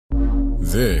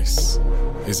This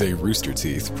is a Rooster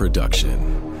Teeth production.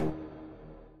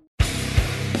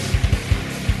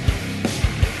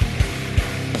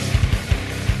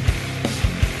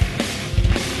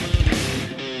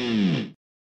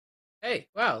 Hey,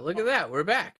 wow, look at that. We're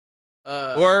back.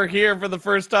 We're here for the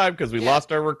first time because we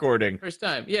lost our recording. First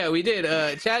time. Yeah, we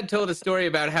did. Chad told a story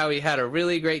about how he had a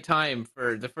really great time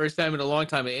for the first time in a long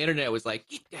time. The internet was like,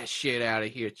 get that shit out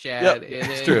of here, Chad. Yep,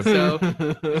 and it's then, true. So,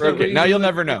 Okay, now you'll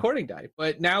never know. Recording died.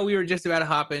 But now we were just about to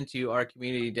hop into our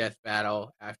community death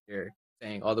battle after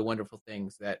saying all the wonderful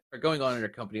things that are going on in our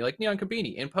company, like Neon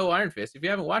Kabini and Poe Iron Fist. If you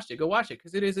haven't watched it, go watch it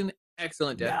because it is an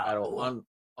excellent death battle on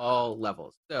all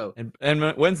levels. So,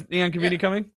 and when's Neon Community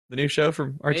coming? The new show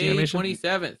from RT May Animation?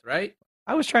 27th, right?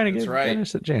 I was trying to give right.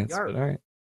 Dennis a chance, but all right.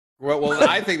 Well,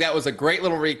 I think that was a great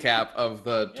little recap of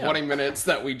the 20 minutes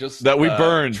that we just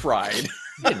burned. tried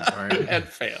and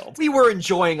failed. We were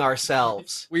enjoying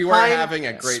ourselves. We were having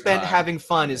a great spent time. having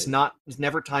fun is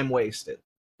never time wasted.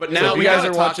 But now if we you guys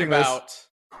gotta are talk watching about this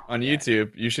on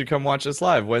YouTube, you should come watch us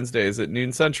live Wednesdays at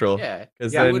noon Central. Yeah,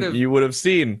 because then you would have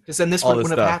seen. Because then this all wouldn't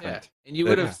this have stuff. happened. And you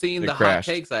would have seen it the crashed.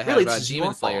 hot takes I had Really, about this is Demon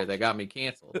your Slayer fault. that got me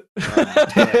canceled.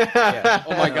 Oh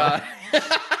my god.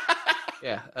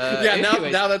 Yeah.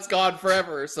 Anyways, now that's gone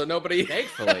forever. So nobody,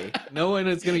 thankfully, no one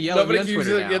is going to yell nobody at me on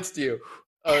uses Twitter it now. against you.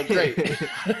 Oh, great. Into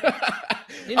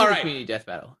All the right. community death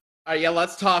battle. All right, yeah,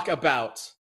 let's talk about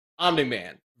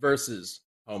Omni-Man versus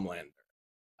Homelander.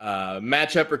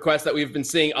 Matchup request that we've been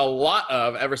seeing a lot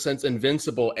of ever since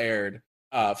Invincible aired,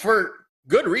 for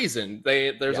good reason.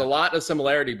 There's a lot of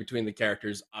similarity between the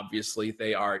characters. Obviously,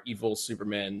 they are evil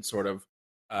Superman sort of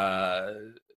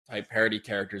type parody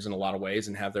characters in a lot of ways,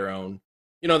 and have their own,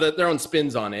 their own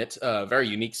spins on it. Very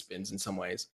unique spins in some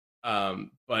ways.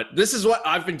 But this is what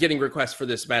I've been getting requests for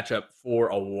this matchup for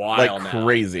a while Like now.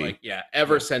 crazy.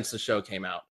 Ever since the show came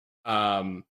out.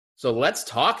 So let's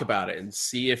talk about it and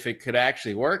see if it could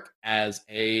actually work as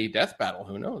a death battle.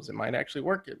 Who knows? It might actually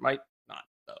work. It might not,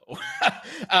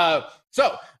 though.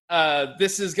 So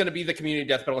this is going to be the community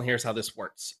death battle, and here's how this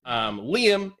works.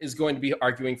 Liam is going to be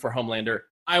arguing for Homelander.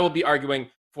 I will be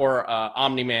arguing for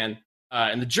Omni-Man.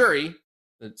 And the jury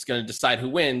that's going to decide who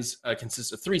wins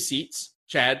consists of 3 seats: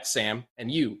 Chad, Sam, and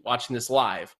you watching this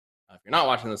live. If you're not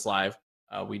watching this live,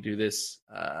 we do this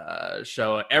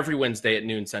show every Wednesday at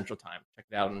noon Central Time. Check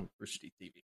it out on Rooster Teeth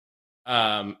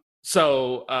TV.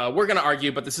 So we're going to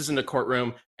argue, but this isn't a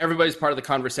courtroom. Everybody's part of the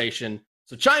conversation.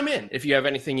 So chime in if you have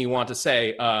anything you want to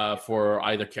say for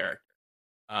either character.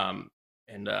 And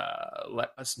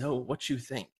let us know what you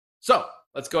think. So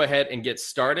let's go ahead and get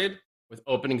started with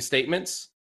opening statements.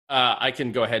 I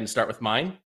can go ahead and start with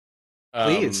mine.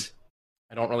 Please.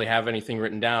 I don't really have anything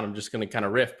written down. I'm just going to kind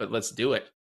of riff, but let's do it.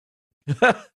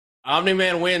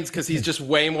 Omni-Man wins because he's just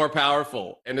way more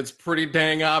powerful, and it's pretty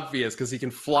dang obvious because he can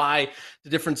fly to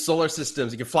different solar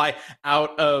systems. He can fly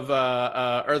out of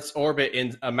Earth's orbit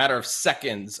in a matter of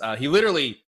seconds. He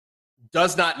literally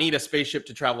does not need a spaceship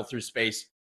to travel through space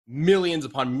millions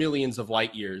upon millions of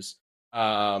light years,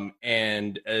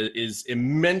 and is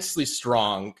immensely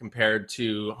strong compared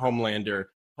to Homelander.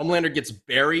 Homelander gets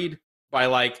buried by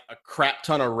like a crap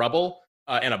ton of rubble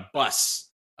and a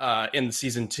bus in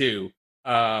season 2.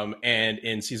 And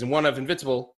in season 1 of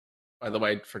Invincible, by the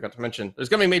way, I forgot to mention, there's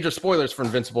going to be major spoilers for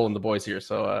Invincible and the boys here.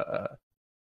 So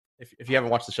if you haven't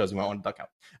watched the shows, you might want to duck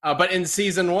out. But in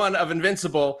season 1 of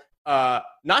Invincible,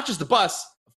 not just a bus,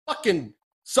 a fucking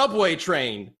subway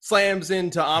train slams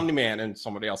into Omni-Man and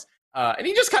somebody else. And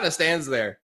he just kind of stands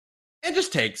there and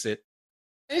just takes it.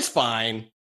 And he's fine.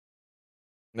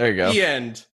 There you go. The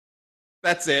end.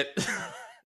 That's it.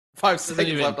 5 seconds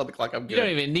even- left on the clock. I'm You good. don't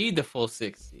even need the full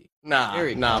 60. Nah,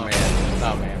 Very man.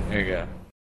 Nah, man. There you go.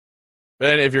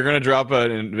 But if you're gonna drop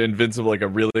an Invincible, like a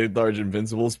really large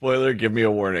Invincible spoiler, give me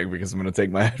a warning because I'm gonna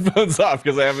take my headphones off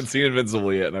because I haven't seen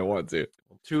Invincible yet and I want to.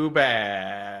 Too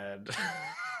bad.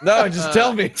 No, just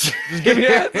tell me. Just give me a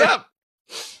heads up.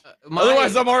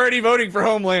 Otherwise, I'm already voting for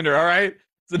Homelander. All right.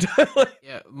 So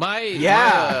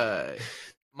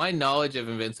my knowledge of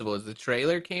Invincible is the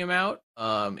trailer came out,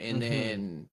 and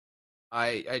then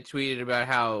I tweeted about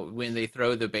how when they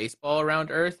throw the baseball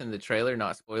around Earth in the trailer,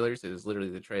 not spoilers, it is literally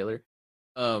the trailer,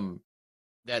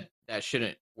 that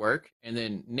shouldn't work. And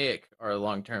then Nick, our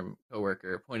long-term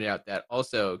coworker, pointed out that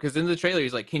also, because in the trailer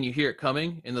he's like, "Can you hear it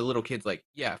coming?" And the little kid's like,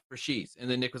 "Yeah, for she's." And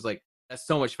then Nick was like, "That's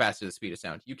so much faster the speed of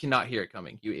sound. You cannot hear it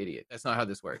coming, you idiot. That's not how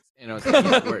this works." And I was like,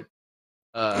 "Yeah, word."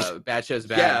 Bad shows,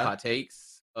 bad Yeah. hot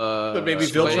takes. But maybe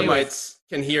but anyways, Viltrumites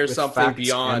can hear with something facts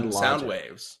beyond and sound logic.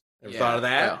 waves. Ever thought of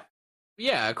that?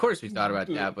 Yeah, of course we thought about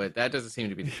that, but that doesn't seem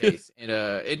to be the case. And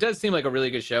it does seem like a really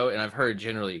good show, and I've heard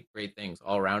generally great things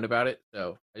all around about it.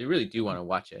 So I really do want to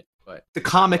watch it. But The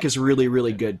comic is really,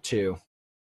 really good too.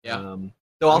 yeah,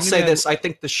 Though I'll Omni say Man- this, I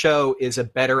think the show is a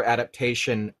better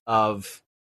adaptation of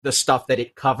the stuff that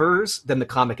it covers than the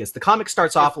comic is. The comic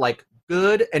starts off like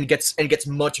good and gets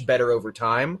much better over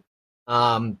time.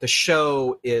 The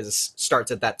show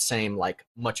starts at that same like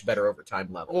much better over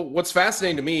time level. Well, what's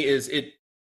fascinating to me is it.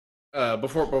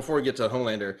 Before we get to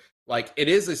Homelander, like it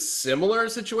is a similar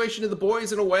situation to The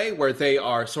Boys in a way where they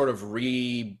are sort of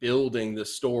rebuilding the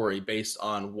story based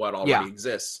on what already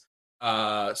exists.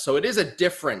 So it is a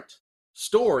different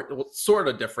story, well, sort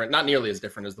of different, not nearly as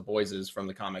different as The Boys is from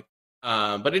the comic,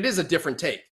 but it is a different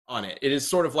take on it. It is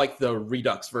sort of like the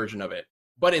Redux version of it.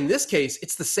 But in this case,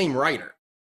 it's the same writer.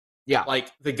 Yeah.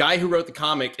 Like the guy who wrote the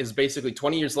comic is basically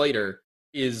 20 years later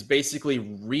is basically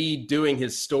redoing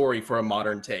his story for a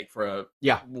modern take, for a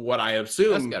what I that's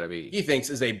assume gotta be. he thinks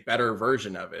is a better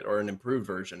version of it or an improved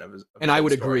version of his. And I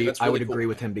would story. agree. That's I really would cool. agree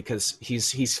with him because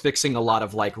he's fixing a lot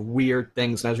of like weird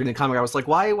things. And I was reading the comic, I was like,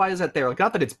 why is that there? Like,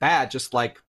 not that it's bad, just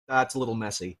like it's a little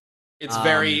messy. It's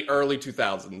very early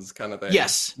 2000s kind of thing.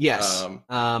 Yes. Yeah.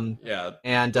 And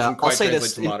Doesn't I'll quite say translate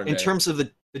this to modern in day. terms of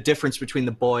the difference between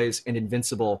The Boys and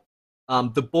Invincible.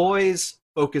 The Boys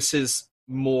focuses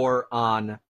more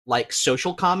on like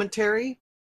social commentary,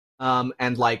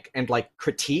 and like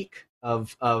critique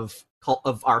of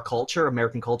our culture,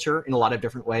 American culture, in a lot of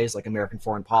different ways, like American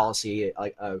foreign policy,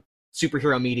 like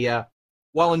superhero media.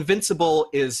 While Invincible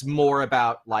is more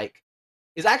about like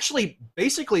is actually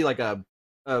basically like a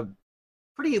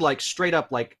pretty like straight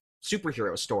up like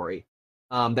superhero story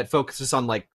that focuses on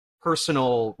like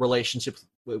personal relationships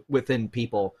within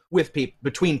people,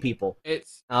 between people.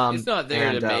 It's not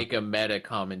there to make a meta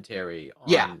commentary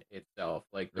on itself.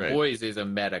 Like The Right. Boys is a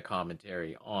meta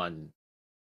commentary on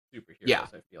superheroes. Yeah.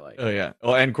 I feel like. Oh yeah.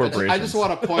 Oh, and corporations. I just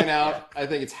want to point out, I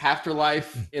think it's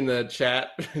Afterlife in the chat,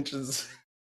 which is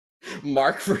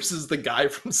Mark versus the guy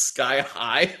from Sky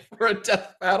High for a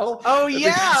death battle. Oh I think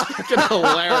yeah, it's fucking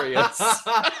hilarious.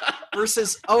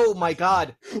 versus oh my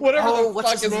god, Whatever the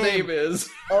what's fuck his his name name? is.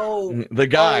 oh the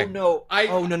guy. oh no,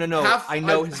 no, I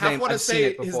know his name. Want to I've say seen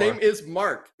it before. his name is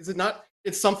Mark. Is it not?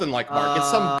 It's something like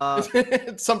Mark.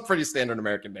 It's some pretty standard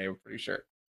American name. I'm pretty sure.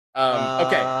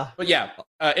 Okay, but yeah,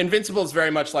 Invincible is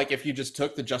very much like if you just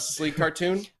took the Justice League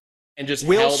cartoon and just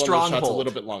Will held on the shots a Stronghold.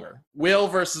 little bit longer. Will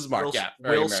versus Mark. Will, Yeah,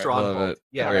 very Will American. Stronghold. Love it.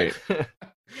 Yeah, Great.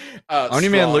 Uh,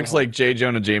 Omni-Man looks Stronghold. like J.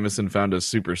 Jonah Jameson found a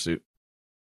super suit.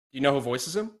 Do you know who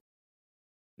voices him?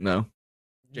 No,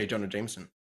 J. Jonah Jameson.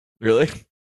 really?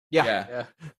 Yeah. Yeah.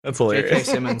 That's J.K. hilarious.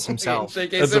 Simmons himself.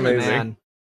 J.K. That's Simmons. amazing. Man.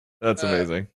 That's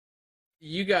amazing.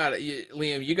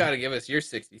 Liam, you gotta give us your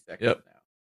 60 seconds Yep. now.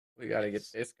 We gotta get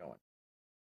this going.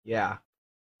 Yeah.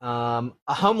 A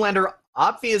Homelander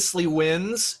obviously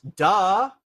wins. Duh.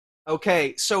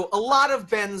 Okay, so a lot of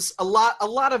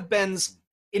Ben's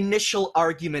initial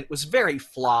argument was very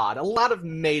flawed. A lot of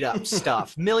made up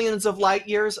stuff. Millions of light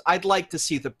years. I'd like to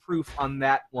see the proof on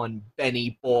that one,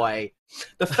 Benny boy.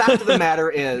 The fact of the matter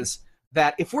is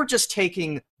that if we're just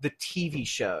taking the TV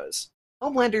shows,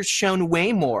 Homelander's shown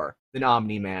way more than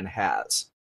Omni-Man has.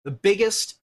 The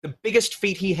biggest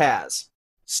feat he has,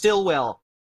 Stillwell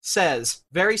says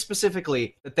very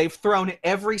specifically that they've thrown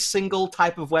every single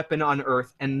type of weapon on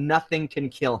Earth and nothing can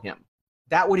kill him.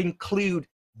 That would include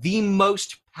the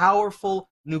most powerful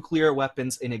nuclear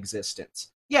weapons in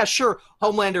existence. Yeah, sure,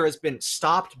 Homelander has been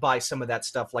stopped by some of that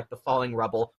stuff like the falling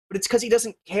rubble, but it's because he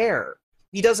doesn't care.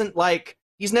 He doesn't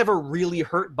he's never really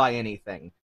hurt by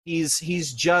anything. He's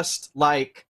just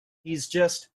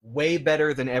way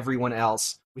better than everyone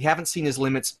else. We haven't seen his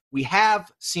limits. We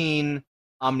have seen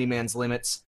Omni-Man's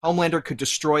limits. Homelander could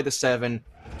destroy the Seven.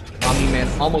 Omni-Man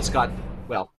almost got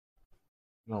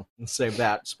well, let's save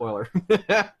that. Spoiler.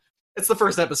 It's the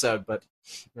first episode, but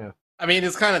yeah. I mean,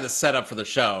 it's kind of the setup for the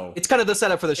show. It's kind of the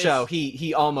setup for the show.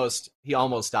 He almost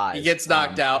dies. He gets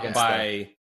knocked out against by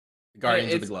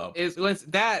Guardians of the Globe.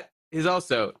 That is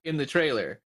also in the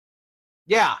trailer.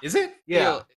 Yeah. Is it?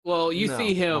 Yeah. Well, you No,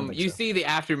 see I don't him. think You so. see the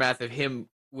aftermath of him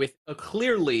with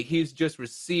clearly he's just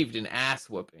received an ass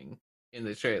whooping in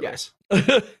the trailer. Yes.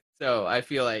 So I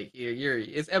feel like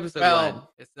it's episode Well- 1.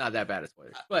 It's not that bad of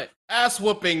spoilers, but Ass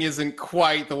whooping isn't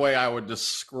quite the way I would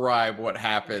describe what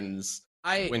happens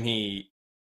when he,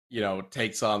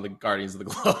 takes on the Guardians of the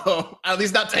Globe. At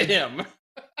least not to him.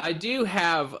 I do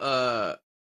have a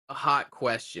hot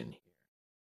question here.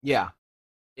 Yeah.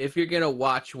 If you're gonna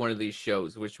watch one of these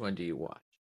shows, which one do you watch?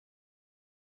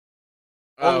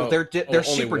 Oh, they're only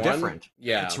super one? different.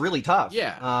 Yeah. It's really tough.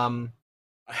 Yeah.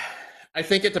 I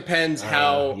think it depends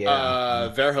how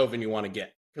Verhoeven you want to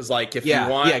get. Because, like, if you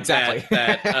want exactly.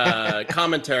 that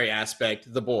commentary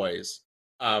aspect, The Boys,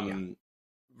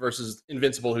 versus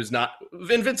Invincible,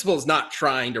 Invincible is not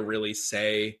trying to really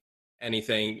say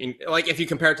anything. Like, if you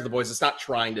compare it to The Boys, it's not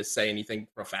trying to say anything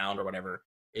profound or whatever.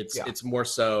 It's more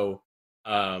so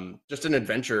just an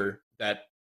adventure that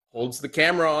holds the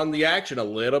camera on the action a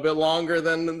little bit longer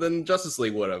than Justice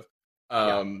League would have.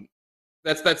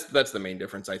 That's the main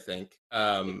difference, I think.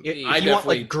 If you want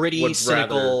like gritty,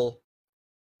 cynical,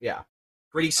 I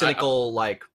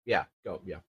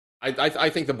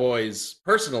think The Boys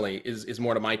personally is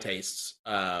more to my tastes.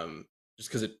 Just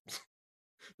because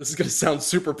this is going to sound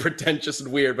super pretentious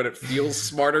and weird, but it feels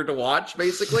smarter to watch,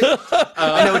 basically.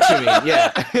 I know what you mean.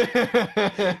 Yeah,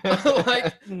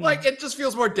 like it just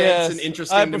feels more dense and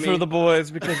interesting. I to prefer me. The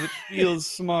Boys because it feels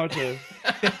smarter.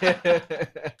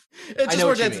 It's just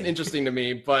more dense and interesting to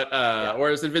me. But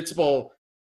whereas Invincible,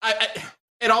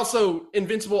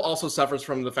 Invincible also suffers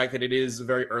from the fact that it is a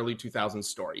very early 2000s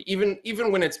story. Even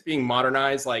when it's being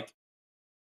modernized, like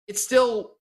it's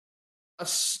still a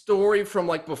story from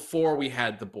like before we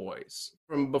had The Boys,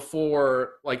 from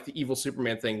before like the evil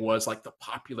Superman thing was like the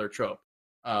popular trope,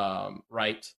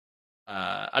 right?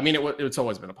 I mean, it's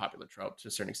always been a popular trope to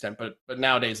a certain extent, but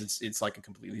nowadays it's like a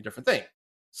completely different thing.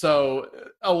 So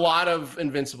a lot of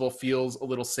Invincible feels a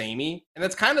little samey, and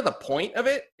that's kind of the point of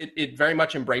it. It very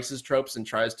much embraces tropes and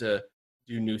tries to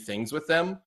do new things with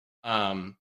them.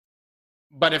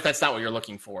 But if that's not what you're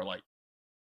looking for, like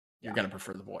you're gonna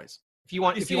prefer The Boys. If you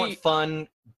want fun,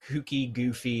 kooky,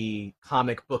 goofy,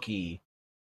 comic booky,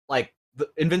 like the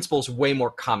Invincible's way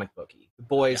more comic booky. The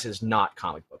Boys is not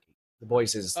comic booky. The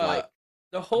Boys is like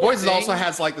the whole. Boys also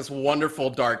has like this wonderful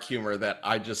dark humor that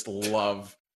I just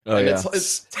love. Oh, and yeah.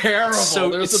 it's terrible.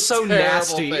 It's so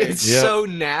nasty. It's so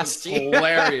nasty. It's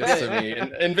hilarious to me.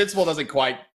 And Invincible doesn't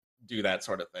quite do that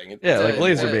sort of thing. Yeah, like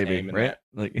Laser more Baby, aim in right? that.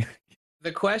 Like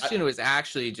The question was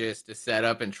actually just a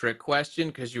setup and trick question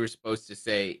because you were supposed to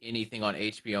say anything on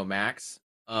HBO Max,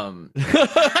 not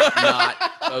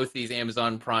both these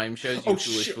Amazon Prime shows. You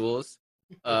foolish fools.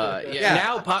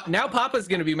 Now Papa's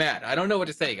gonna be mad. I don't know what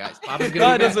to say, guys. Papa's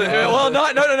gonna be mad. well,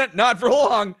 not for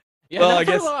long. Yeah, well, not I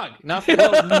for guess long. Not for,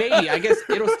 well, maybe. I guess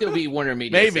it'll still be Warner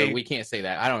Media. Maybe. So we can't say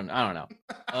that. I don't know.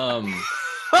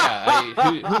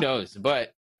 Who knows?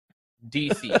 But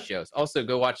DC shows. Also,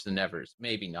 go watch The Nevers.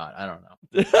 Maybe not. I don't know.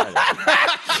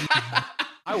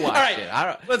 I watched it.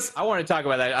 I want to talk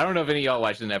about that. I don't know if any of y'all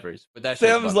watched The Nevers, but that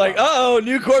Sam's like,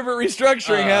 new corporate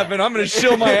restructuring happened. I'm gonna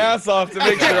shill my ass off to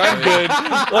make sure I'm good.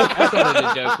 That's not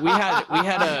a joke. We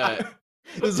had a.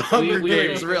 This Hunger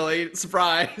Games, really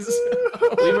surprise.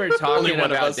 We were talking Only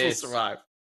one about of us this. will survive.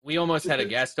 We almost had a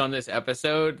guest on this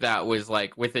episode that was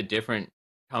like with a different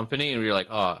company, and we were like,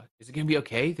 "Oh, is it gonna be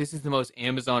okay?" This is the most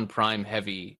Amazon Prime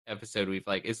heavy episode we've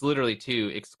like. It's literally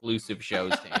 2 exclusive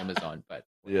shows to Amazon, but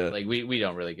like we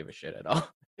don't really give a shit at all.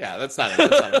 Yeah, that's not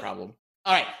a problem.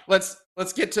 All right, let's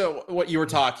get to what you were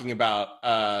talking about,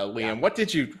 Liam.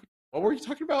 What were you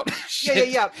talking about?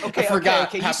 Yeah. Okay, I forgot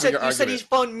okay. half of your You said he's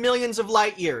flown millions of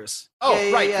light years.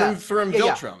 From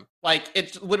Viltrum. Like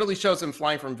it literally shows him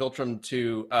flying from Viltrum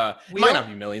to. It might not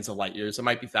be millions of light years. It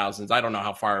might be thousands. I don't know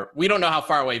how far. We don't know how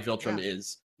far away Viltrum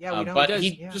is. Yeah, we don't. But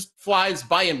he just flies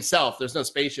by himself. There's no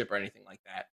spaceship or anything like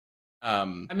that.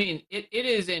 I mean, it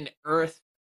is an Earth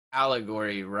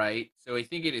allegory, right? So I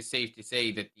think it is safe to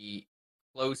say that the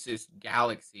closest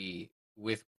galaxy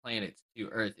with planets to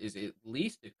Earth is at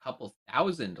least a couple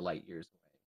thousand light years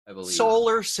away, I believe.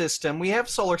 Solar system. We have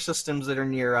solar systems that are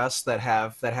near us that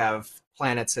have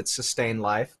planets that sustain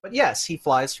life. But yes, he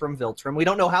flies from Viltrum. We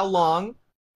don't know how long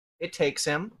it takes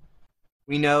him.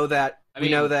 We know that.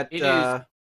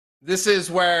 This is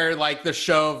where like the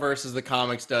show versus the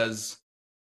comics does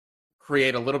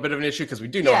create a little bit of an issue because we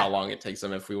do know how long it takes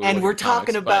them if we were. And we're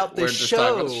talking about the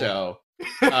show.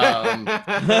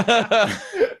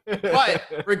 But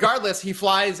regardless, he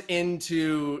flies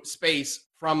into space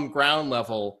from ground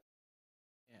level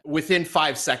within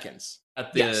 5 seconds.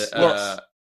 At the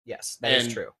yes, that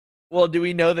is true. Well, do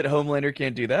we know that Homelander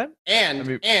can't do that? And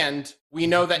we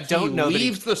know that he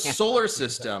leaves the solar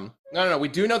system. No. We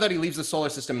do know that he leaves the solar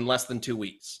system in less than 2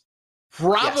 weeks.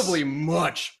 Probably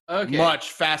much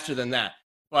faster than that.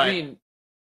 But I mean,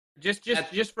 just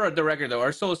for the record, though,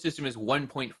 our solar system is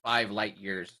 1.5 light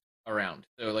years around.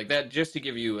 So, like that, just to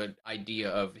give you an idea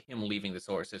of him leaving the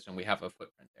solar system, we have a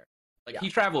footprint there. Like he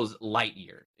travels light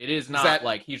years. It is not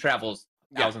like he travels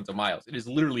thousands of miles. It is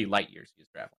literally light years he's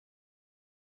traveling.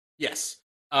 Yes.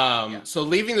 So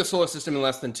leaving the solar system in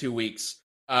less than 2 weeks,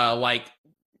 and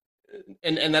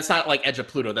that's not like edge of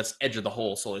Pluto. That's edge of the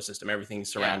whole solar system. Everything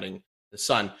surrounding the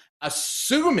sun.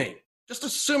 Just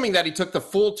assuming that he took the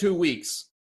full 2 weeks,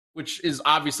 which is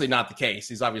obviously not the case.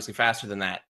 He's obviously faster than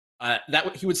that.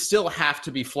 He would still have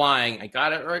to be flying. I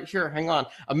got it right here. Hang on.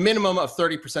 A minimum of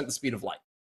 30% the speed of light.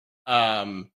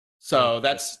 So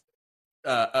that's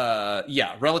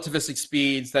relativistic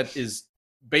speeds. That is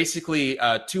basically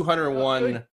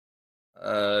 201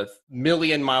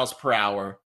 million miles per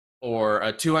hour,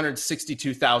 or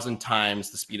 262,000 times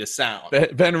the speed of sound.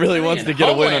 Ben really wants to get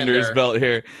a win under his belt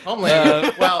here.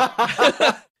 Homelander.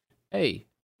 Well, Hey,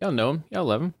 y'all know him. Y'all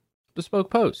love him. Bespoke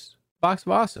Post, Box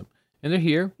of Awesome. And they're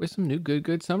here with some new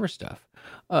good summer stuff.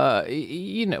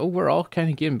 We're all kind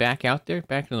of getting back out there,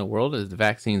 back in the world as the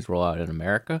vaccines roll out in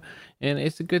America. And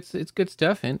it's good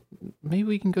stuff. And maybe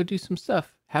we can go do some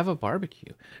stuff. Have a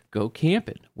barbecue. Go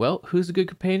camping. Well, who's a good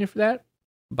companion for that?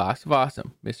 Box of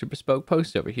Awesome, Mr. Bespoke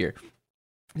Post over here.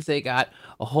 Because they got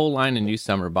a whole line of new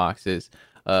summer boxes.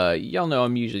 Y'all know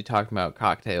I'm usually talking about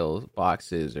cocktail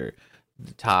boxes or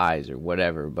ties or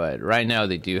whatever, but right now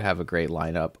they do have a great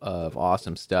lineup of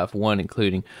awesome stuff. One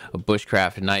including a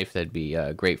bushcraft knife that'd be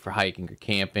great for hiking or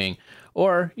camping,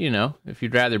 or if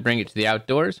you'd rather bring it to the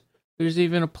outdoors, there's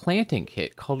even a planting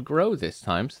kit called Grow this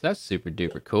time, so that's super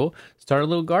duper cool. Start a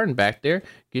little garden back there,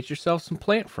 get yourself some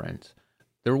plant friends.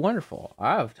 They're wonderful.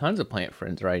 I have tons of plant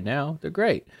friends right now. They're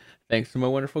great. Thanks to my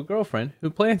wonderful girlfriend who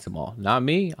plants them all. Not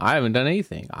me. I haven't done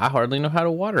anything. I hardly know how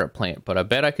to water a plant, but I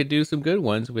bet I could do some good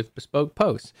ones with Bespoke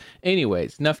Posts.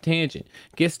 Anyways, enough tangent.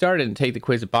 Get started and take the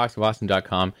quiz at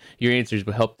boxofawesome.com. Your answers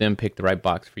will help them pick the right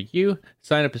box for you.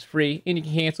 Sign up is free, and you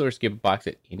can cancel or skip a box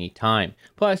at any time.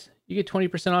 Plus, you get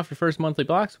 20% off your first monthly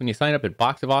box when you sign up at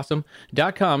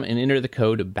boxofawesome.com and enter the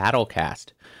code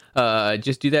BATTLECAST.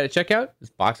 Just do that at checkout. It's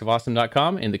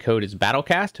boxofawesome.com, and the code is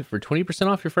BATTLECAST for 20%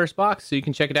 off your first box, so you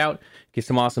can check it out, get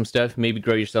some awesome stuff, maybe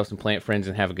grow yourself some plant friends,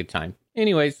 and have a good time.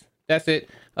 Anyways, that's it.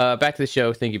 Back to the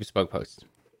show. Thank you, Bespoke Posts.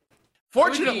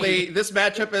 fortunately, this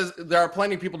matchup there are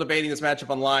plenty of people debating this matchup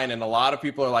online, and a lot of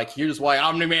people are like, here's why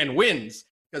Omni-Man wins,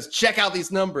 because check out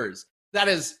these numbers. That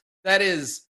is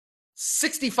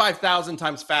 65,000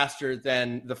 times faster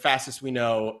than the fastest we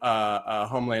know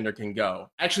Homelander can go.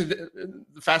 Actually,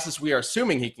 the fastest we are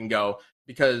assuming he can go,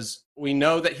 because we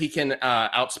know that he can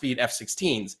outspeed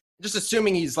F-16s. Just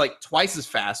assuming he's like twice as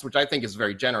fast, which I think is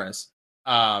very generous.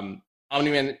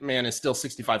 Omni-Man is still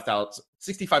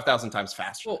 65,000 times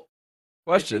faster. Well,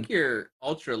 Question. I think you're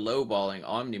ultra lowballing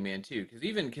Omni-Man too, because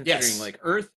even considering like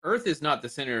Earth is not the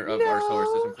center of our solar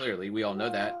system. Clearly, we all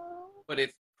know that, but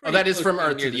it's that is close from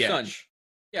Earth near to the sun. edge.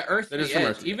 Yeah, Earth That to is the from edge.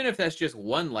 Earth to the Even if that's just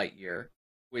 1 light year,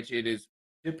 which it is,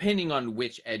 depending on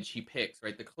which edge he picks,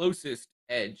 right? The closest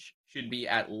edge should be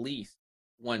at least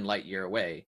 1 light year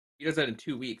away. He does that in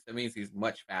 2 weeks. That means he's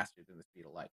much faster than the speed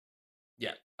of light.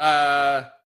 Yeah.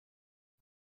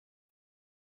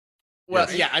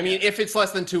 Yeah. I mean, if it's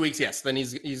less than 2 weeks, yes, then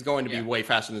he's going to be way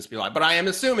faster than the speed of light. But I am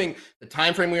assuming the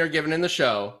time frame we are given in the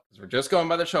show, because we're just going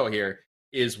by the show here,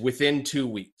 is within 2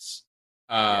 weeks.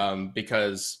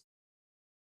 Because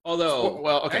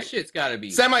that shit's got to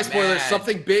be semi-spoiler. mad.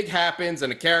 Something big happens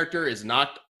and a character is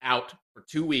knocked out for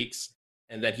 2 weeks,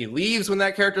 and then he leaves when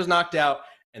that character is knocked out.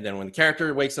 And then when the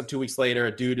character wakes up 2 weeks later,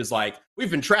 a dude is like,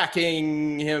 "We've been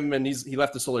tracking him, and he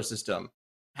left the solar system."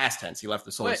 Past tense, he left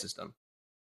the solar system.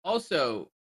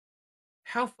 Also,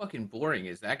 how fucking boring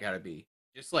is that got to be?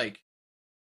 Just like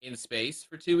in space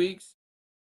for 2 weeks.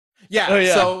 Yeah, Oh,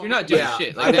 yeah. so You're not doing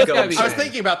shit. Like, I that's would gotta go be I was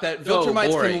thinking about that. so Viltrumites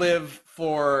boring. can live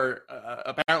for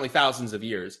apparently thousands of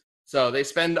years, so they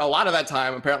spend a lot of that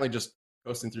time apparently just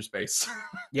coasting through space.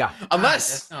 Yeah. that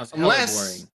sounds hella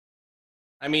boring.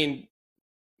 I mean,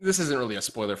 this isn't really a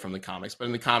spoiler from the comics, but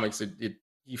in the comics,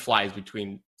 he flies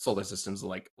between solar systems in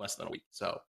like less than a week.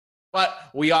 So, but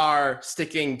we are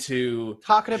sticking to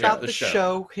Talking about the the show.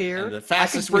 show here. And the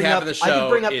fastest I could we bring have up- in the I could show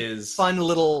bring up is fun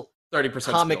little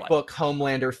 30% comic book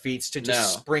Homelander feats to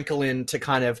just No. sprinkle in to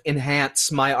kind of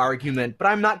enhance my argument, but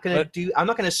I'm not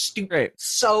gonna stoop Great.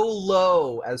 so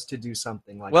low as to do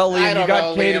something like Well, that. I Liam, you don't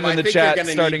got know, Kaden Liam. I in the think you're chat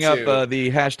gonna starting need up to.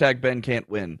 the hashtag Ben can't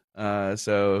win.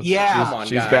 So Yeah. Come on,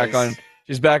 she's guys. back on.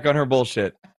 She's back on her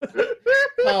bullshit.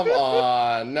 Come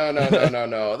on,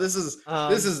 no. This is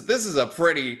a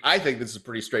pretty. I think this is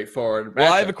pretty straightforward.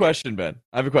 Well, I have matchup. a question, Ben.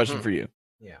 I have a question for you.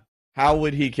 Yeah. How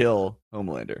would he kill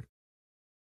Homelander?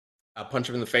 Punch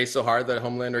him in the face so hard that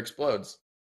Homelander explodes.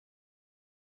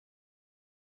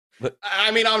 But- I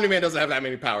mean, Omni-Man doesn't have that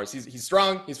many powers. He's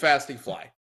strong, he's fast, he can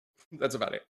fly. That's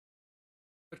about it.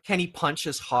 But can he punch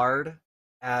as hard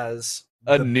as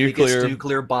A the nuclear- biggest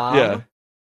nuclear bomb? Yeah.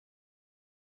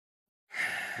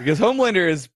 Because Homelander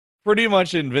is pretty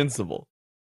much invincible.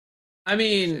 I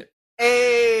mean,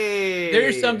 Hey.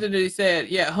 there's something to be said.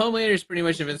 Yeah, Homelander's pretty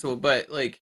much invincible, but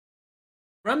like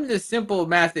from the simple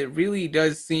math, it really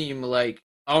does seem like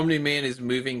Omni-Man is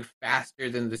moving faster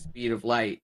than the speed of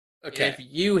light. Okay. If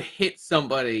you hit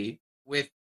somebody with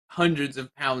hundreds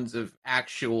of pounds of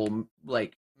actual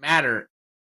like matter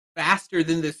faster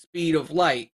than the speed of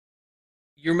light,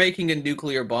 you're making a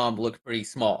nuclear bomb look pretty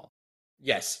small.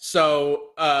 Yes. So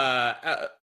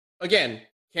again,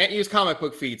 can't use comic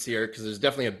book feats here because there's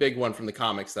definitely a big one from the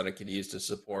comics that I could use to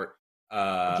support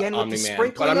Again with the Omni-Man.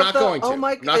 sprinkling But I'm of not the, going to. oh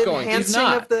my, I'm not going to. He's enhancing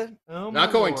not. of the, oh Not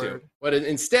my going Lord. to. But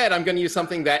instead, I'm going to use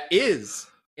something that is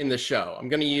in the show. I'm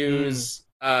going to use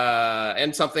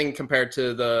and something compared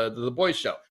to the boys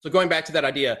show. So going back to that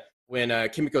idea, when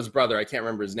Kimiko's brother, I can't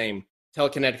remember his name,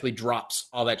 telekinetically drops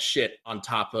all that shit on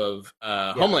top of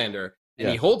Homelander, and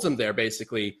he holds him there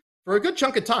basically for a good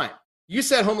chunk of time. You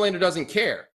said Homelander doesn't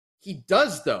care. He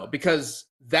does though, because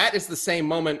that is the same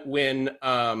moment when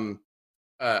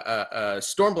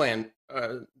Stormlander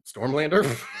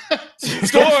Stormlander.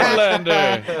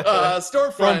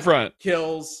 Stormfront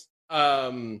kills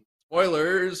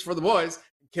spoilers for the boys,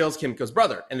 kills Kimiko's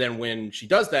brother. And then when she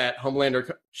does that,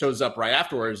 Homelander shows up right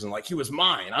afterwards and like, he was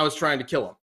mine, I was trying to kill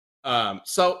him.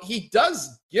 So he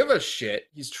does give a shit.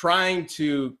 He's trying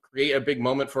to create a big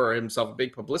moment for himself, a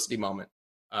big publicity moment,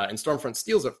 and Stormfront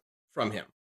steals it from him.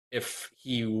 If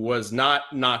he was not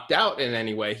knocked out in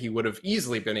any way, he would have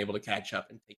easily been able to catch up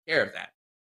and take care of that.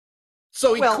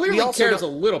 So he clearly cares a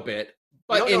little bit,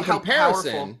 but in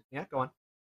comparison, yeah, go on.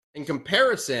 In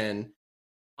comparison,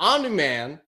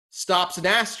 Omni-Man stops an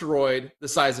asteroid the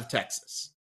size of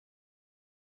Texas.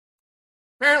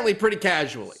 Apparently pretty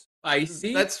casually.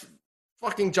 Spicy. That's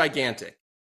fucking gigantic.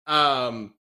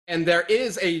 And there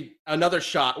is another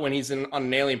shot when he's on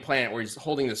an alien planet where he's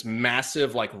holding this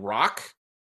massive like rock.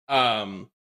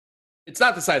 It's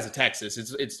not the size of Texas.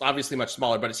 It's obviously much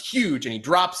smaller, but it's huge, and he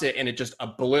drops it and it just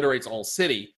obliterates a whole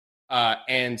city.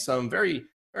 And some very,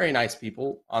 very nice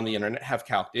people on the internet have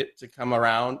calced it to come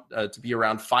around to be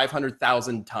around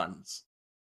 500,000 tons.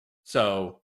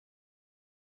 So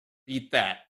beat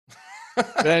that.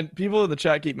 And people in the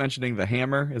chat keep mentioning the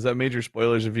hammer. Is that major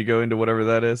spoilers if you go into whatever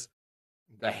that is?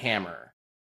 The hammer.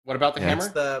 What about the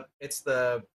hammer? It's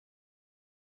the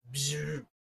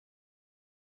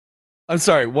I'm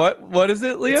sorry. What is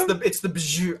it, Liam? It's the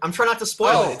bzz. I'm trying not to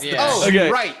spoil it. Okay.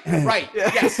 Right.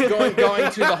 Yes, going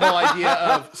to the whole idea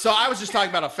of. So I was just talking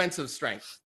about offensive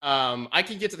strength. I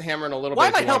can get to the hammer in a little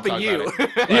Why bit. am I helping you?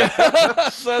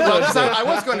 I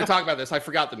was going to talk about this. I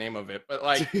forgot the name of it, but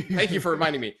like, thank you for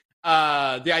reminding me.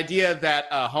 The idea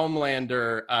that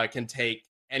Homelander can take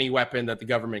any weapon that the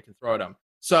government can throw at him.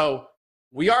 So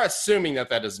we are assuming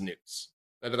that is nukes.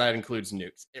 That includes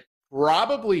nukes. It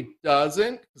probably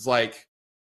doesn't,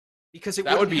 because it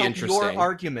that would be help interesting. your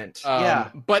argument.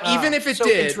 But even if it so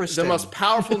did, interesting. the most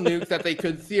powerful nuke that they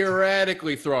could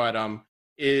theoretically throw at him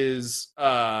is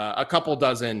a couple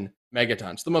dozen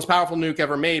megatons. The most powerful nuke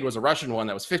ever made was a Russian one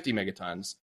that was 50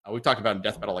 megatons. We've talked about in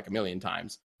Death Battle like a million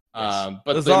times. Yes.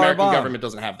 But the Tsar American bomb. government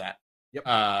doesn't have that. Yep.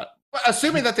 But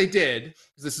assuming that they did,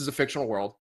 because this is a fictional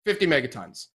world, 50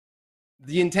 megatons.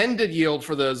 The intended yield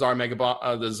for the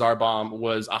Tsar bomb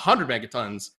was 100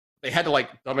 megatons. They had to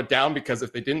dumb it down because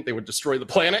if they didn't, they would destroy the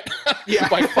planet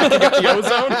by fucking up the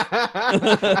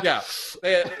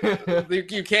ozone.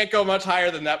 You can't go much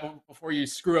higher than that before you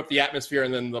screw up the atmosphere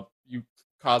and then you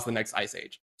cause the next ice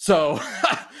age. So,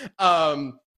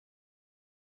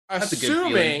 That's a good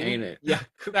feeling, ain't it? Yeah,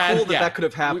 cool that could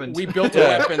have happened. We built a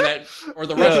weapon or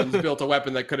the Russians built a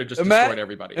weapon that could have just destroyed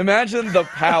everybody. Imagine the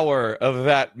power of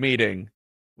that meeting.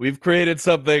 We've created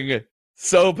something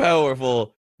so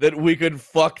powerful that we could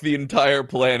fuck the entire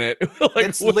planet.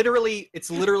 It's literally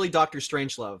Dr.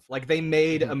 Strangelove. They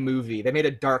made a movie. They made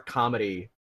a dark comedy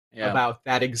about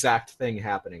that exact thing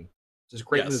happening. It's a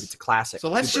great movie. It's a classic. So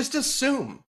let's just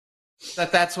assume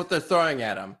that that's what they're throwing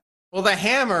at him. Well, the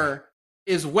hammer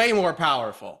is way more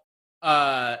powerful.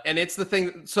 And it's the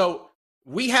thing. So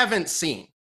we haven't seen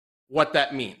what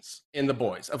that means in The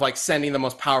Boys of sending the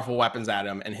most powerful weapons at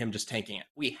him and him just tanking it.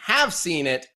 We have seen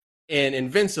it in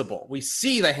Invincible. We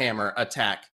see the hammer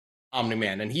attack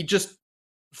Omni-Man and he just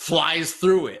flies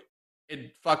through it.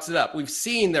 It fucks it up. We've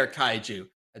seen their kaiju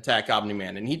attack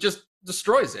Omni-Man and he just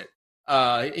destroys it.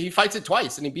 He fights it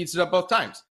twice and he beats it up both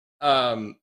times.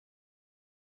 Well,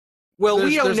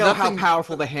 we don't know how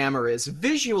powerful the hammer is.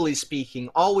 Visually speaking,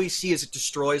 all we see is it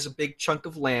destroys a big chunk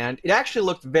of land. It actually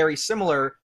looked very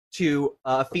similar to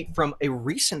a feat from a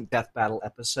recent Death Battle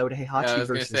episode, Heihachi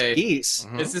versus Geese.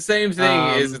 It's the same thing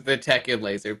as the Tekken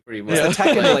laser, pretty much. It's the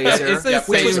Tekken laser, it's the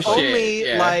which same was shit. only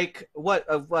yeah.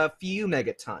 a few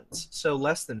megatons, so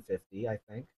less than 50, I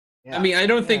think. Yeah. I mean, I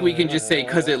don't think we can just say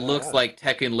because it looks like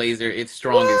Tekken Laser, it's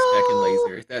strong as Tekken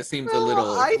Laser. That seems a little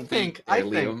I weak think there,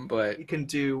 Liam, but you can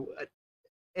do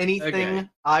anything Okay.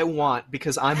 I want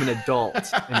because I'm an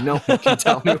adult and no one can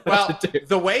tell me what Well, to do.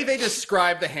 the way they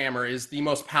describe the hammer is the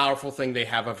most powerful thing they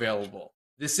have available.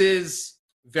 This is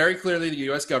very clearly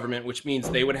the US government, which means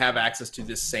they would have access to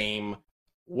this same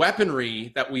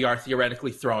weaponry that we are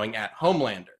theoretically throwing at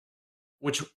Homelander.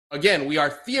 Which, again, we are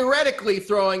theoretically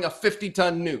throwing a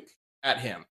 50-ton nuke at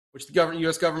him, which the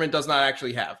US government does not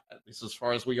actually have, at least as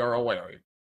far as we are aware.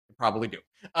 We probably do.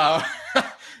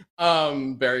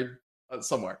 Buried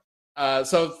somewhere.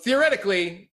 So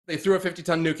theoretically, they threw a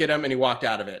 50-ton nuke at him and he walked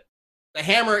out of it. The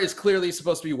hammer is clearly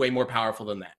supposed to be way more powerful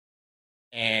than that.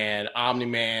 And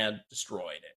Omni-Man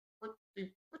destroyed it.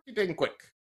 Pretty dang quick.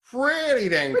 Pretty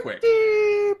dang quick.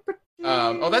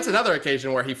 Oh, that's another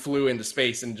occasion where he flew into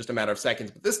space in just a matter of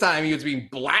seconds. But this time he was being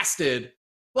blasted.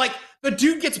 Like, the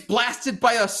dude gets blasted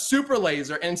by a super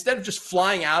laser, and instead of just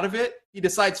flying out of it, he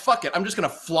decides, fuck it, I'm just going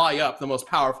to fly up the most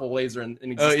powerful laser in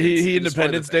existence. He and destroy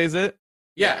Independence the thing. Days it?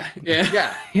 Yeah.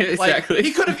 yeah, Like, exactly.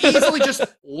 he could have easily just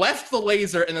left the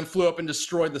laser and then flew up and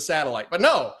destroyed the satellite. But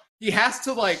no, he has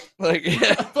to, like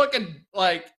Yeah. fucking,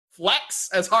 like, flex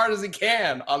as hard as he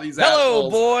can on these Hello,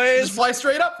 assholes. boys. Just fly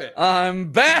straight up it.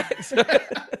 I'm back.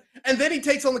 And then he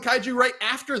takes on the kaiju right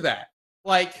after that.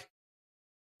 Like,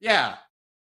 yeah,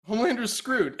 Homelander's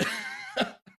screwed.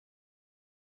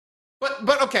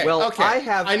 but okay, Well, okay.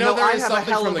 I know there is have a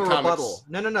something hell from of the a comics.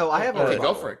 rebuttal. No, I have a Okay,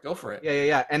 rebuttal. go for it.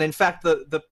 Yeah. And in fact,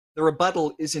 the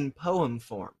rebuttal is in poem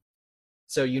form.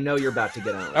 So you know you're about to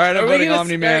get on it. All right, Are I'm we voting gonna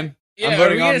Omni-Man. Yeah, I'm are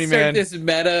voting we gonna Omni-Man. start this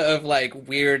meta of like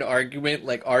weird argument,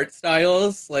 like art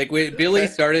styles? Like when Billy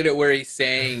Okay. started it where he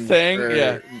sang for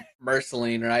Yeah.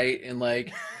 Merceline, right? And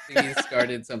like I think he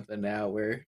started something now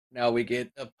where now we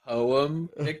get a poem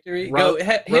victory. Ro- Go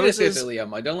hit us with roses- it,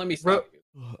 Liam. Don't let me stop you.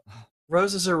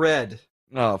 Roses are red,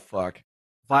 Oh, fuck.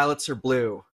 violets are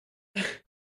blue.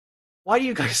 Why do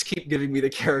you guys keep giving me the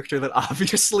character that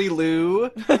obviously Lou?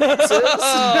 Okay,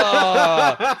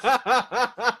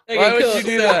 Why would cool. you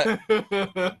do So,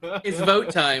 that? It's vote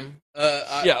time.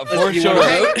 Yeah, let's for do sure. one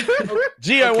vote.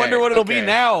 Gee, I Okay, wonder what it'll be okay.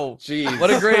 now. Jeez.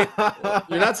 What a great...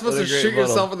 You're not supposed What to a great shoot bottle.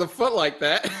 yourself in the foot like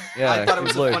that. Yeah, I thought it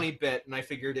was good a look. funny bit, and I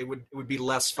figured it would be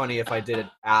less funny if I did it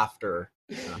after.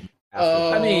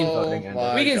 I mean, voting ended.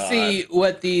 my We can God. see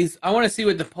what these. I want to see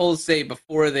what the polls say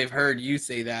before they've heard you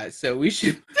say that. So we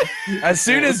should. As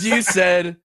soon as you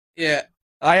said, Yeah.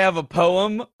 I have a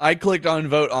poem, I clicked on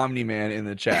vote Omni-Man in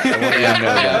the chat. I want you to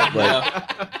know that.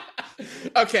 Like,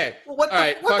 Okay. Well, what All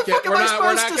right, the fuck fuck it. am I We're not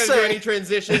supposed going to to do say? any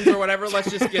transitions or whatever. Let's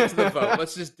just get to the vote.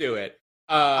 Let's just do it.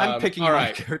 I'm picking all my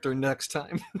right. character next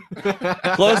time.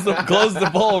 close the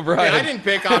poll, Yeah, Brian. I didn't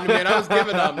pick Omni-Man. I was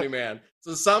given Omni-Man.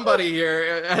 So somebody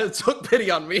here took pity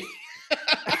on me.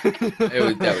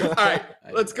 That was- All right,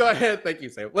 let's go ahead. Thank you,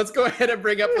 Sam. Let's go ahead and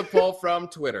bring up the poll from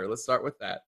Twitter. Let's start with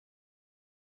that.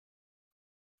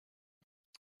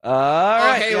 All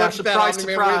right. hey, yeah, look at that. surprise,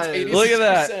 Omni-Man surprise. wins Look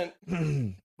at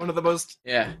 86%. One of the most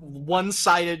Yeah.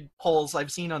 one-sided polls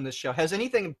I've seen on this show. Has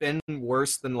anything been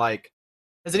worse than like?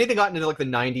 Has anything gotten into like the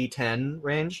 90-10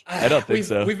 range? I don't think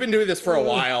so. We've been doing this for a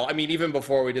while. I mean, even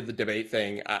before we did the debate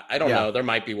thing, I don't Yeah. know. There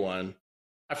might be one.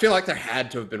 I feel like there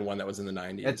had to have been one that was in the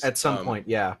 90s. At some point,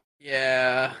 yeah.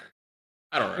 Yeah.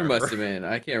 I don't There remember. must have been.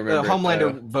 I can't The remember.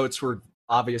 Homelander votes were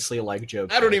obviously like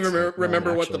jokes. I don't even so no one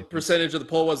remember what the actually- percentage of the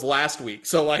poll was last week.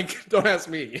 So, like, don't ask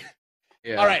me.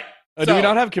 Yeah. All right. Do we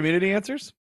not have community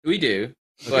answers? We do.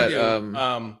 We But do. Just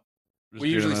We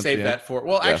doing usually them at save the that end? for.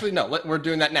 Well, Yeah. actually, no. We're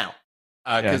doing that now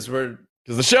because we're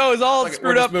Because the show is all Okay, screwed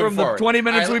we're just up moving from the forward. 20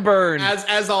 minutes All right, we burned.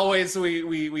 as always.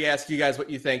 We ask you guys what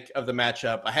you think of the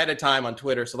matchup ahead of time on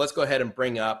Twitter. So let's go ahead and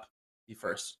bring up the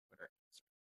first Twitter.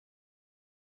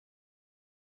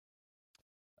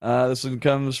 This one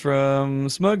comes from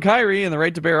Smug Kyrie and the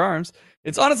Right to Bear Arms.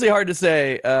 It's honestly hard to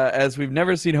say, as we've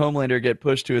never seen Homelander get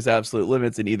pushed to his absolute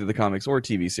limits in either the comics or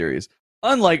TV series.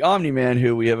 Unlike Omni-Man,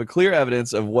 who we have a clear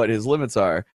evidence of what his limits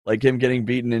are, like him getting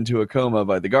beaten into a coma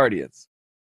by the Guardians.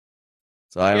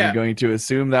 So I'm Yeah. going to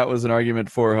assume that was an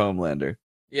argument for Homelander.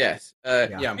 Yes. Yeah,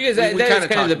 Because that we is kinda kind of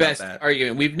talked the about best that.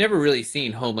 argument. We've never really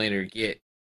seen Homelander get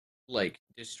like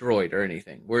destroyed or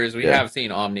anything, whereas we Yeah. have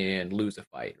seen Omni and lose a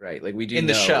fight, right? Like we do in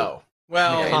the know- show.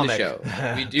 Well, Yeah, in comic. the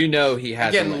show. We do know he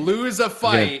has a again, limit. lose a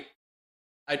fight.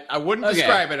 I wouldn't Okay.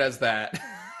 describe it as that.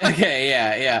 Okay,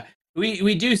 yeah.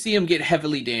 We do see him get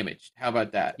heavily damaged. How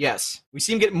about that? Yes, we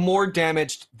see him get more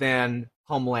damaged than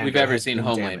Homelander. We've ever has seen been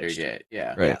Homelander damaged. get.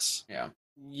 Yeah. Right. Yes. Yeah.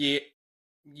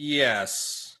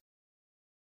 Yes.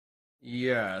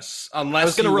 Yes, unless I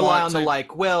was going to you rely want on the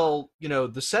like, well, you know,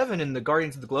 the 7 and the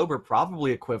Guardians of the Globe are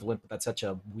probably equivalent, but that's such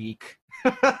a weak,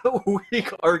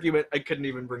 weak argument. I couldn't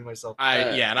even bring myself.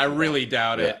 And I really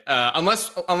doubt it. Unless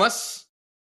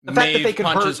The fact that they Maeve can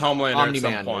punches hurt Homelander at some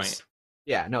Omni-Man point. is,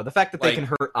 the fact that they Like- can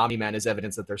hurt Omni-Man is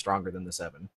evidence that they're stronger than the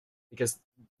 7, because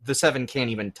the 7 can't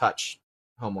even touch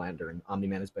Homelander, and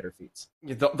Omni-Man has better feats.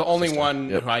 The only System. one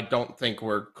Yep. who I don't think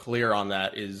we're clear on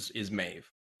that is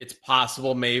Maeve. It's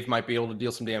possible Maeve might be able to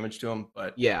deal some damage to him,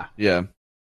 but Yeah, Yeah.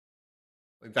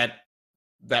 like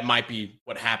that might be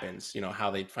what happens. You know,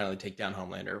 how they finally take down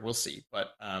Homelander. We'll see,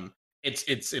 but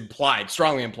it's implied,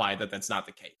 strongly implied that that's not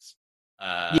the case.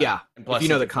 yeah. And plus If you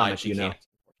know it's the implied comic, she you know. can't.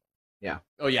 Yeah.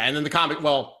 Oh yeah, and then the comic.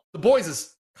 Well, the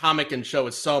Boys' comic and show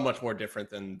is so much more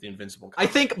different than the Invincible I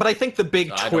comic. think the big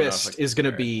So I don't know if I twist can is gonna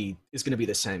compare be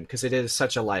the same, because it is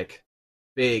such a like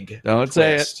big. Don't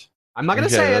say it. twist. I'm not gonna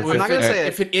Okay, say it. that's I'm not gonna say it.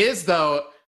 If it is though,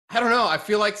 I don't know. I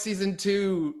feel like season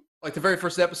 2, like the very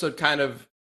first episode, kind of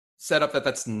set up that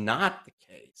that's not the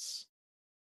case.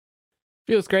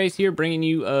 Felix Grace here, bringing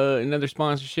you another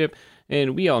sponsorship.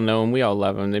 And we all know them. We all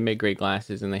love them. They make great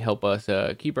glasses, and they help us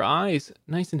keep our eyes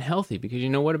nice and healthy. Because you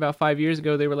know what? About 5 years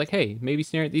ago, they were like, hey, maybe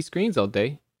staring at these screens all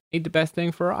day ain't the best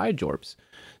thing for our eye jorbs.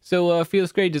 So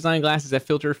Felix Gray designed glasses that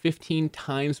filter 15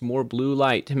 times more blue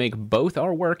light to make both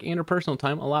our work and our personal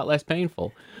time a lot less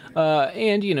painful.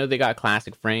 And, you know, they got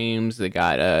classic frames. They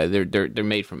got, they're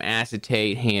made from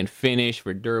acetate, hand finish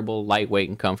for durable, lightweight,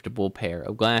 and comfortable pair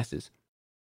of glasses.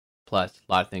 Plus,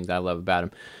 a lot of things I love about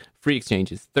them. Free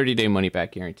exchanges, 30-day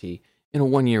money-back guarantee, and a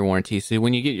 1-year warranty. So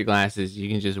when you get your glasses, you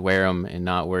can just wear them and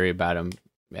not worry about them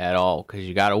at all because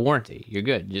you got a warranty. You're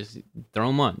good. Just throw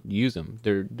them on. Use them.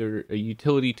 They're a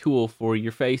utility tool for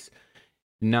your face,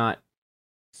 not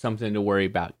something to worry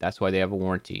about. That's why they have a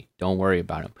warranty. Don't worry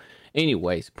about them.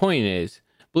 Anyways, point is,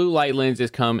 blue light lenses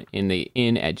come in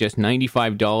at just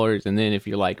 $95, and then if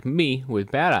you're like me with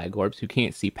bad eye gorbs who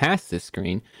can't see past this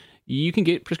screen, you can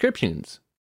get prescriptions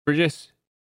for just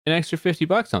an extra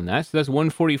 $50 on that. So that's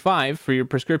 $145 for your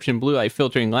prescription blue light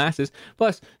filtering glasses,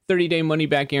 plus 30-day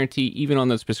money-back guarantee even on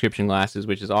those prescription glasses,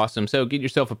 which is awesome. So get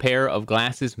yourself a pair of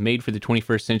glasses made for the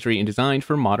 21st century and designed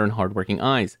for modern, hardworking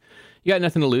eyes. You got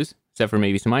nothing to lose, except for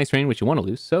maybe some eye strain, which you want to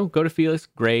lose. So go to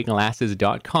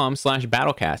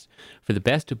FelixGrayGlasses.com/battlecast for the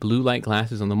best blue light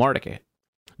glasses on the market.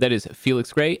 That is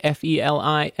Felix Gray,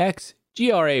 FelixGray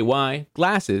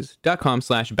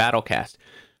Glasses.com/battlecast.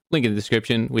 Link in the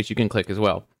description, which you can click as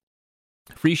well.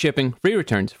 Free shipping, free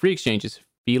returns, free exchanges.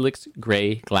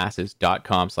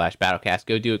 FelixGrayGlasses.com/battlecast.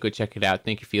 Go do it. Go check it out.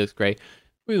 Thank you, Felix Gray.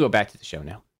 We go back to the show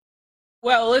now.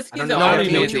 Well, let's I get don't the know what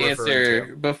you know Omni-Man's what you're referring answer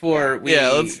to. before we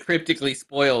let's- cryptically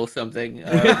spoil something. Go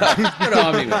to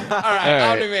Omni-Man. All right, All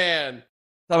right. Omni-Man.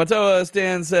 Tamatoa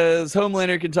Stan says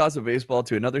Homelander can toss a baseball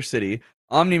to another city.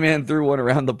 Omni-Man threw one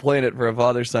around the planet for a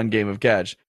father-son game of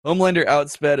catch. Homelander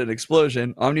outsped an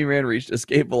explosion. Omni-Man reached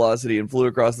escape velocity and flew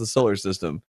across the solar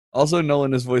system. Also,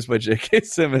 Nolan is voiced by J.K.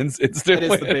 Simmons.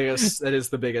 That is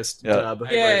the biggest Yeah. dub.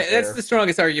 Yeah, right that's there. the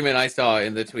strongest argument I saw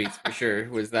in the tweets for sure.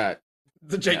 Was that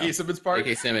The J.K. Yeah. Simmons part.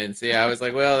 J.K. Simmons? Yeah, I was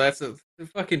like, well, that's a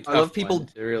fucking. Tough I love people one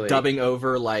to really dubbing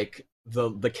over like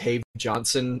the Cave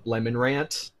Johnson lemon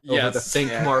rant over the Yes.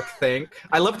 Think Yeah. Mark Think.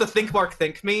 I love the Think Mark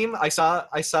Think meme. I saw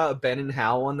a Ben and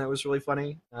Hal one that was really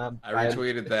funny. I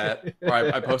retweeted that, or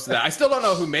I posted that. I still don't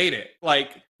know who made it.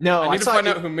 Like, No, I I need to saw find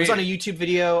it, out who it made was on a it. YouTube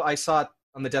video. I saw it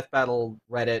on the Death Battle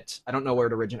Reddit. I don't know where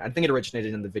it originated. I think it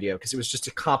originated in the video because it was just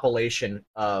a compilation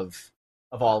of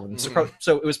all of them.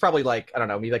 So it was probably like, I don't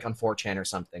know, maybe like on 4chan or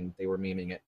something. They were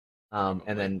memeing it,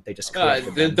 and then they just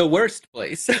corrected them. the worst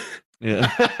place.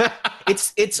 Yeah.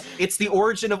 it's the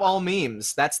origin of all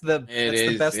memes. That's the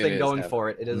is- best it thing is, going Evan. for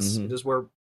it. It is Mhm. it is where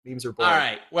memes are born. all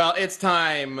right. Well, it's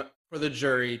time for the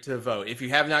jury to vote. If you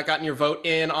have not gotten your vote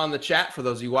in on the chat, for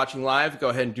those of you watching live, go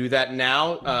ahead and do that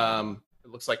now. It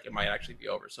looks like it might actually be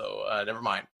over, so never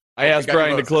mind. I asked got your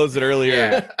Brian to votes. close it earlier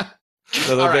Yeah.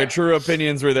 so that All their right. true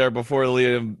opinions were there before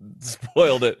Liam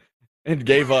spoiled it and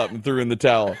gave up and threw in the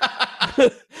towel.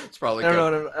 It's probably I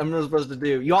don't good. know what I'm supposed to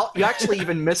do. You actually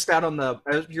even missed out on the.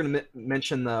 I was going to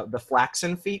mention the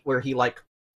Flaxen feat where he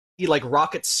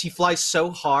rockets. He flies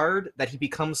so hard that he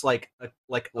becomes like a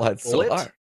That's so bullet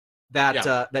hard. that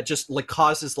Yeah. that just like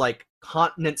causes like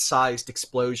continent-sized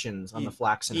explosions on the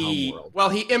Flaxen homeworld. Well,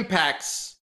 he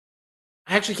impacts.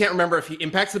 I actually can't remember if he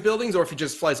impacts the buildings or if he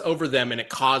just flies over them and it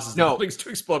causes the No. buildings to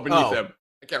explode beneath Oh. him.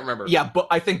 I can't remember. Yeah, but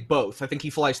I think both. I think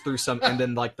he flies through some, and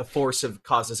then like the force of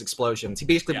causes explosions. He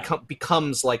basically Yeah.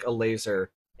 becomes like a laser,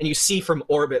 and you see from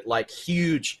orbit like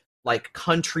huge like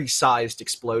country-sized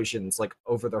explosions like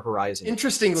over the horizon.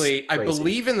 Interestingly, It's I crazy.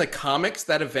 believe in the comics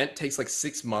that event takes like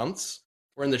 6 months,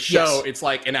 where in the show Yes. it's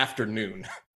like an afternoon.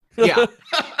 Yeah,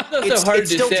 It's not It's- so hard it to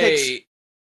still say takes-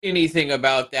 anything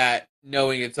about that,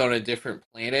 knowing it's on a different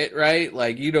planet, right?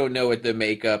 Like you don't know what the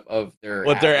makeup of their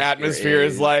atmosphere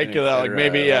is like, and et like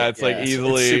maybe cetera. it's like yeah.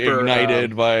 easily super,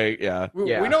 ignited by We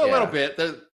Yeah. know a little Yeah. bit.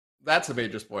 That's a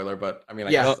major spoiler, but I mean,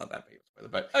 I Yeah. guess it's not that big of a spoiler.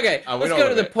 But Okay, we let's know go a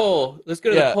to the bit. poll. Let's go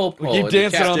to Yeah, the poll. we keep in the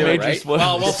dancing chat on room, major right? spoilers.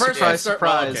 well, Surprise, first let's start.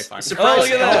 Well, okay, surprise. fine. Surprise. Oh, look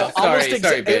at that. Almost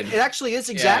Sorry, Ben. it actually is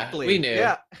exactly. we knew.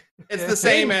 Yeah. It's the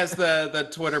same as the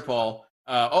Twitter poll.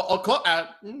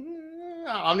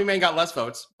 Omni-Man got less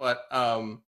votes, but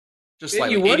just Yeah,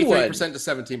 like you won 83% to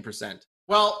 17%.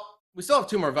 Well, we still have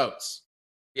 2 more votes.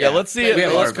 Yeah, let's see it. We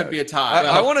have This our could vote. be a tie.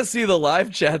 I want to see the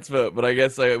live chats vote, but I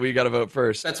guess we got to vote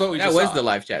first. That's what we That just was saw. the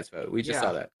live chats vote. We just Yeah.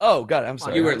 saw that. Oh God, I'm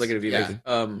sorry. You weren't guys. looking at view.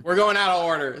 Yeah. We're going out of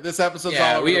order. This episode's Yeah,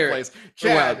 all over we the are- place.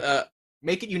 Chad, Chad,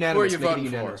 Make it unanimous. you Make it a voting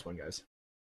unanimous for? one, guys.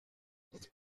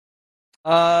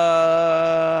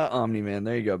 Omni Man.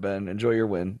 There you go, Ben. Enjoy your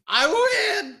win. I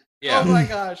win. Yeah. Oh my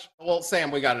gosh. Well,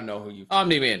 Sam, we got to know who you.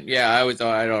 Omni-Man. Yeah, I'd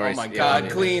already. Oh my yeah, God, Omni-Man,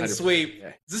 clean 100%. sweep. Yeah.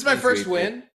 Is this my Clean first sweep,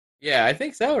 win? Yeah, I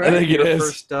think so. I Right? think it Your is.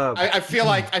 first dub. I feel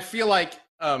like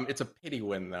it's a pity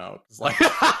win though. It's like No,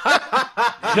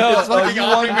 it's fucking you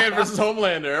won- Omni-Man versus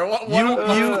Homelander.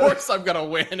 You- of course I'm gonna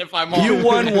win if I'm on. You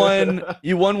won one.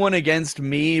 You won one against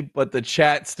me, but the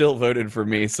chat still voted for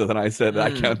me. So then I said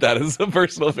I count that as a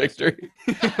personal victory.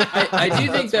 I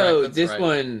do think That's though right, that's this right.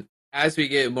 one, as we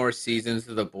get more seasons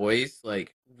of the boys,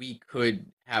 like we could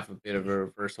have a bit of a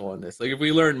reversal on this. Like if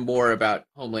we learn more about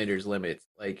Homelander's limits,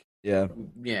 like Yeah.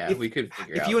 yeah, If- we could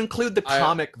figure If out. you include the I-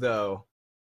 comic, though,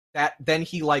 that then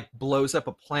he like blows up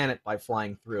a planet by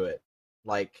flying through it.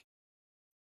 Like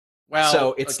Well,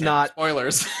 So it's okay, not-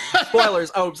 spoilers.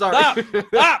 spoilers. Oh, sorry.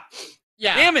 Ah!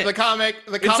 Yeah, Damn it. The comic.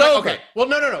 It's over. Okay. Well,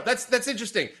 no. That's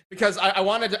interesting because I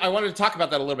wanted to talk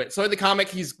about that a little bit. So in the comic,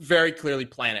 he's very clearly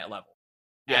planet level.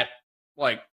 Yeah. At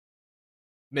like,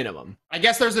 Minimum. I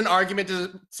guess there's an argument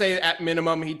to say at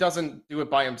minimum he doesn't do it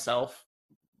by himself,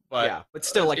 but Yeah, but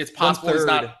still, like it's possible he's 1/3.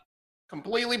 not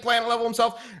completely planet level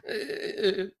himself.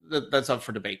 That's up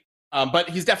for debate. But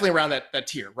he's definitely around that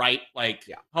tier, right? Like,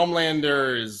 Yeah.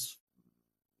 Homelander is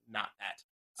not that.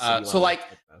 sea So, level like,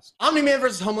 at best. Omni-Man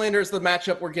versus Homelander is the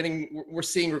matchup we're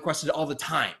seeing requested all the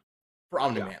time for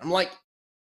Omni-Man. Yeah. I'm like,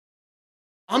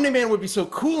 Omni-Man would be so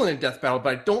cool in a death battle,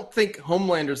 but I don't think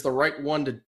Homelander's the right one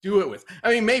to do it with.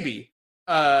 I mean, maybe.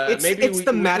 It's Maybe it's we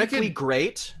thematically could-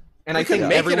 great, and we I think could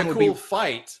make everyone it a would cool be.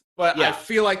 fight, but I Yeah.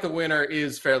 feel like the winner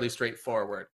is fairly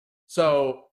straightforward.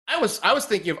 So I was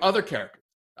thinking of other characters.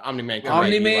 Omni-Man, could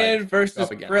maybe, Omni-Man like, versus go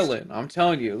up against. Krillin. I'm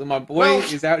telling you, my boy Well-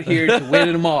 is out here to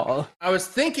win them all. I was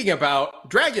thinking about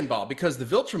Dragon Ball because the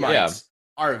Viltrumites Yeah.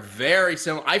 are very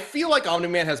similar. I feel like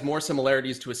Omni-Man has more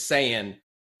similarities to a Saiyan,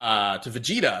 to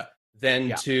Vegeta, than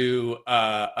Yeah. to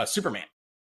a Superman,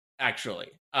 actually.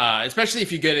 Especially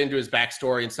if you get into his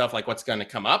backstory and stuff like what's going to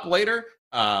come up later.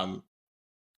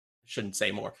 Shouldn't say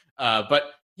more,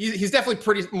 but he's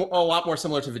definitely a lot more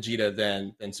similar to Vegeta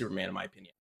than Superman, in my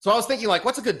opinion. So I was thinking, like,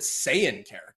 what's a good Saiyan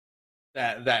character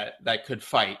that could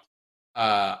fight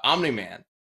Omni-Man?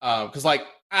 Because like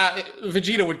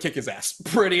Vegeta would kick his ass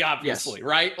pretty obviously,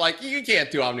 right? Like you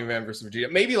can't do Omni-Man versus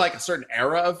Vegeta. Maybe like a certain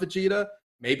era of Vegeta.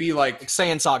 Maybe like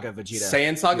Saiyan Saga Vegeta.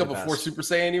 Saiyan Saga be the before best. Super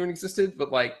Saiyan even existed.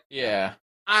 But like Yeah.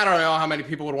 I don't know how many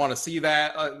people would want to see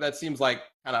that. That seems like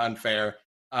kind of unfair.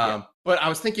 Yeah. But I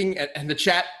was thinking, and the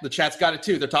chat's got it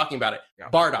too. They're talking about it. Yeah.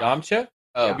 Bardock. Yamcha?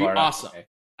 Oh, That'd be Bardock, awesome. okay.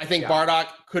 I think Yeah. Bardock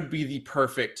could be the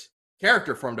perfect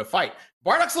character for him to fight.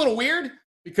 Bardock's a little weird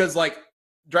because like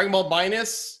Dragon Ball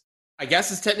Minus, I guess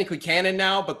is technically canon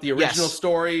now, but the original Yes.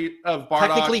 story of Bardock.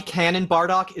 Technically, canon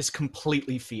Bardock is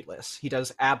completely featless. He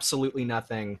does absolutely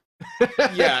nothing.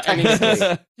 Yeah, I mean,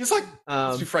 Technically. he's like,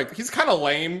 let's be Um, frank, he's kind of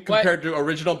lame compared to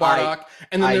original Bardock.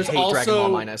 And then I there's hate Dragon Ball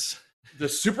also Minus. the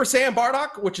Super Saiyan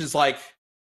Bardock, which is like,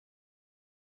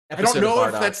 I don't Episode of know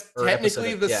if Bardock, that's or technically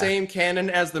episode of- the yeah. same canon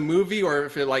as the movie or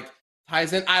if it like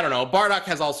ties in. I don't know. Bardock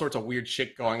has all sorts of weird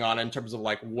shit going on in terms of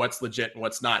like what's legit and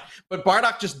what's not. But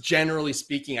Bardock, just generally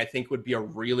speaking, I think would be a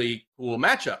really cool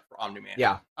matchup for Omni-Man.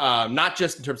 Yeah. Not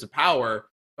just in terms of power,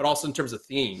 but also in terms of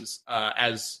themes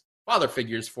as father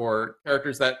figures for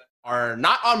characters that are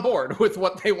not on board with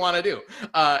what they want to do.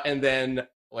 And then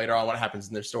later on what happens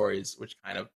in their stories, which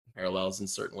kind of parallels in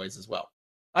certain ways as well.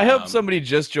 I hope somebody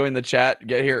just joined the chat,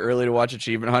 get here early to watch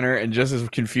Achievement Hunter, and just is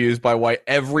confused by why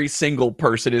every single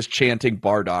person is chanting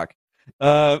Bardock.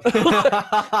 So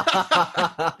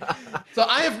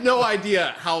I have no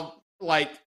idea how,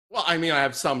 like, Well, I mean, I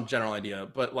have some general idea,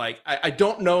 but like, I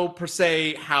don't know per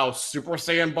se how Super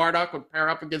Saiyan Bardock would pair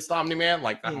up against Omni-Man.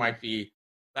 Like, that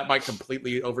might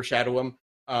completely overshadow him.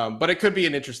 But it could be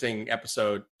an interesting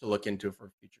episode to look into for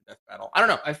future Death Battle. I don't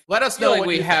know. Let us feel know like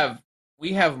what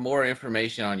we have more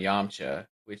information on Yamcha,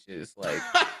 which is like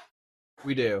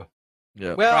We do.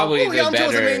 Yeah. Well, probably the Yamcha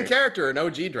was the main better. character in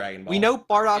OG Dragon Ball. we know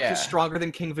Bardock Yeah. is stronger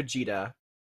than King Vegeta,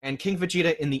 and King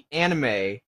Vegeta in the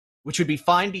anime, which would be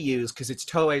fine to use because it's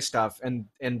Toei stuff, and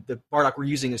the Bardock we're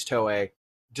using is Toei,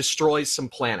 destroys some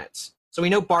planets. So we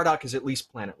know Bardock is at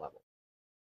least planet level.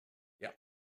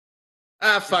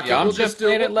 Fuck it. Yamcha We'll just do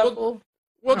planet we'll, level.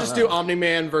 we'll I just don't do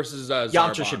Omni-Man versus Yamcha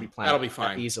Zarbon. should be planet. That'll be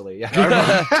fine. Easily.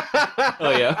 Yeah.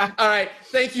 Oh, yeah. All right.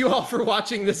 Thank you all for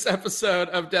watching this episode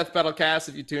of Death Battle Cast.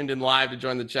 If you tuned in live to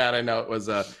join the chat, I know it was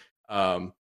a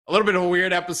little bit of a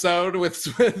weird episode with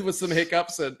some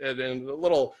hiccups and a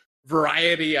little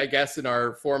variety, I guess, in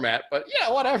our format. But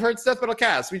yeah, whatever. It's Death Battle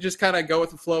Cast. We just kind of go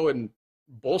with the flow and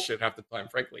bullshit half the time,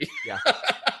 frankly. Yeah.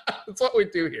 That's what we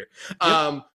do here.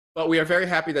 But we are very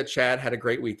happy that Chad had a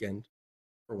great weekend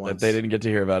for That once. they didn't get to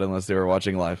hear about unless they were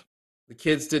watching live. The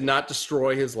kids did not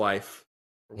destroy his life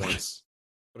for once.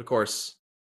 But of course,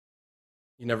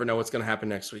 you never know what's going to happen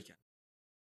next weekend.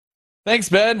 Thanks,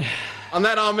 Ben. On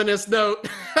that ominous note,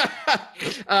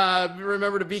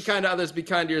 remember to be kind to others, be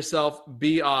kind to yourself,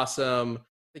 be awesome.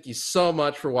 Thank you so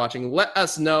much for watching. Let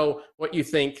us know what you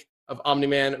think of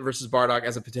Omni-Man versus Bardock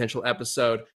as a potential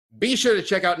episode. Be sure to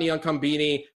check out Neon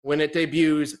Combini when it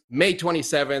debuts May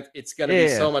 27th. It's going to be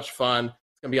so much fun.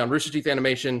 It's going to be on Rooster Teeth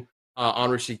Animation on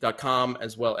roosterteeth.com,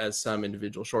 as well as some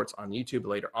individual shorts on YouTube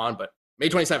later on. But May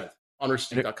 27th on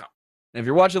roosterteeth.com. And if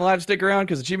you're watching live, stick around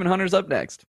because Achievement Hunter's up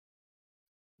next.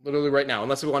 Literally right now,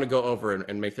 unless we want to go over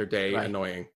and make their day Right.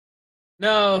 annoying.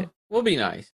 No, we'll be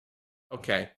nice.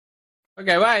 Okay.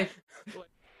 Okay, bye.